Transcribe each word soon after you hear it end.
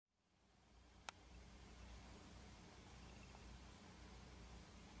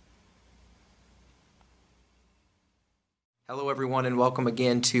Hello, everyone, and welcome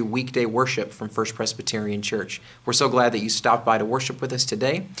again to Weekday Worship from First Presbyterian Church. We're so glad that you stopped by to worship with us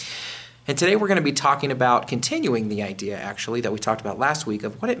today. And today we're going to be talking about continuing the idea, actually, that we talked about last week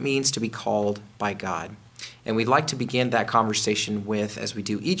of what it means to be called by God. And we'd like to begin that conversation with, as we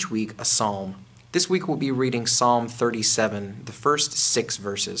do each week, a psalm. This week we'll be reading Psalm 37, the first 6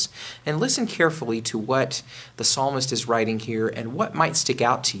 verses. And listen carefully to what the psalmist is writing here and what might stick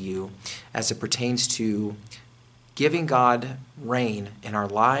out to you as it pertains to giving God reign in our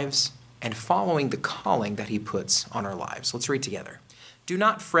lives and following the calling that he puts on our lives. Let's read together. Do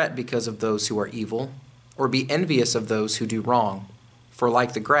not fret because of those who are evil, or be envious of those who do wrong. For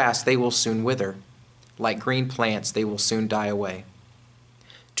like the grass, they will soon wither. Like green plants, they will soon die away.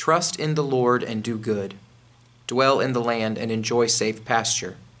 Trust in the Lord and do good. Dwell in the land and enjoy safe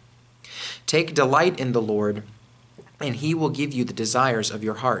pasture. Take delight in the Lord, and he will give you the desires of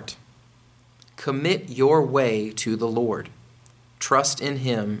your heart. Commit your way to the Lord. Trust in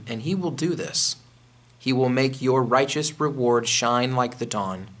him, and he will do this. He will make your righteous reward shine like the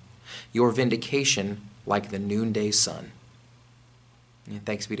dawn, your vindication like the noonday sun. And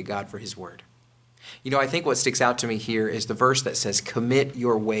thanks be to God for his word. You know, I think what sticks out to me here is the verse that says, commit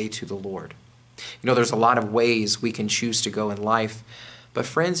your way to the Lord. You know, there's a lot of ways we can choose to go in life, but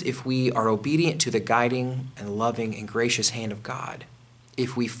friends, if we are obedient to the guiding and loving and gracious hand of God,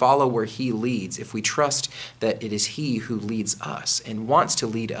 if we follow where he leads, if we trust that it is he who leads us and wants to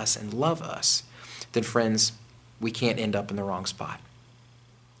lead us and love us, then friends, we can't end up in the wrong spot.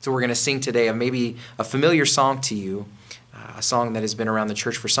 So we're going to sing today maybe a familiar song to you, a song that has been around the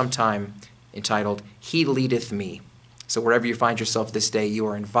church for some time, entitled, He Leadeth Me. So wherever you find yourself this day, you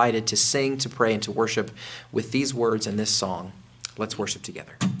are invited to sing, to pray, and to worship with these words and this song. Let's worship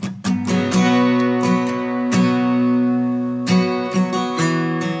together.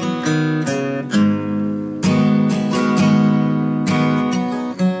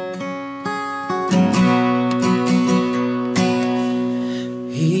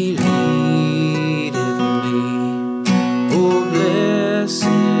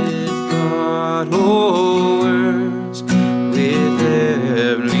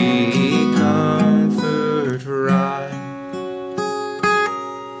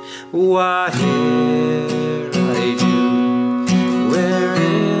 Whate'er I do,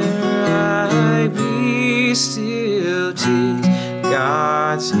 where'er I be, still 'tis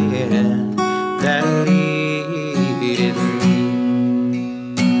God's hand that leadeth me.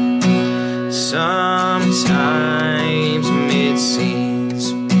 Sometimes mid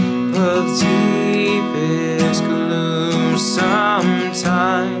scenes of deepest gloom,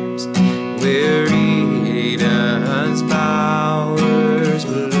 sometimes where Eden's bowers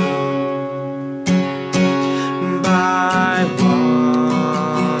bloom.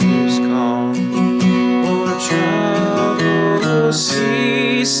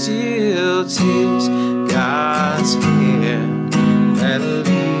 See, still 'tis God's hand that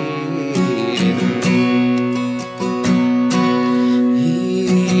leadeth me.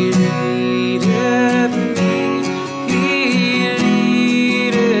 He leadeth me, he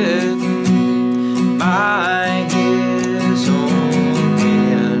leadeth me by his own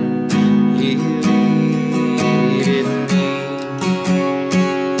hand. He leadeth me.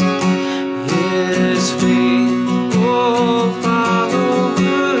 His faithful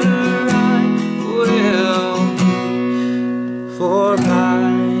for by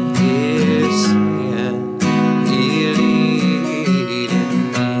his hand he leadeth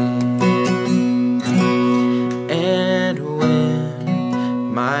me. And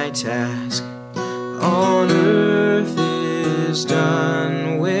when my task on earth is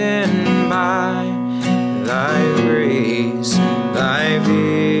done, when by thy grace thy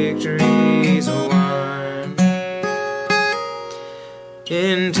victories won,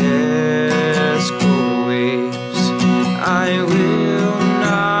 in death's cold waves I will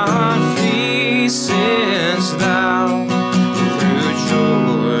not flee, since thou through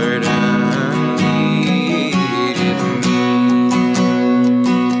Jordan leadeth me.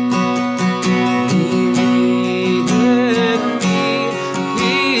 He leadeth me,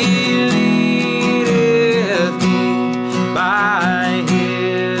 he leadeth me by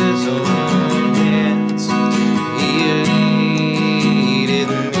his own hands. He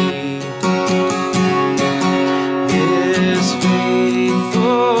leadeth me.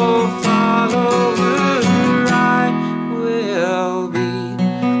 Faithful follower I will be,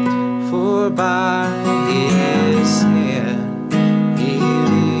 for by his hand he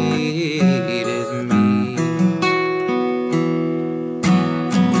leadeth me.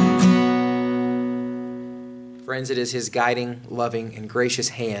 Friends, it is his guiding, loving, and gracious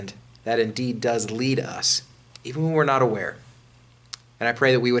hand that indeed does lead us even when we're not aware. And I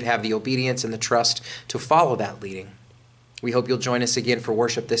pray that we would have the obedience and the trust to follow that leading. We hope you'll join us again for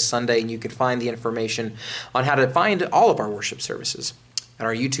worship this Sunday, and you can find the information on how to find all of our worship services at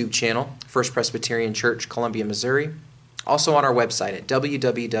our YouTube channel, First Presbyterian Church, Columbia, Missouri. Also on our website at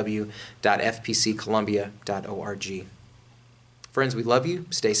www.fpccolumbia.org. Friends, we love you.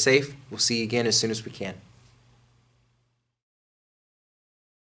 Stay safe. We'll see you again as soon as we can.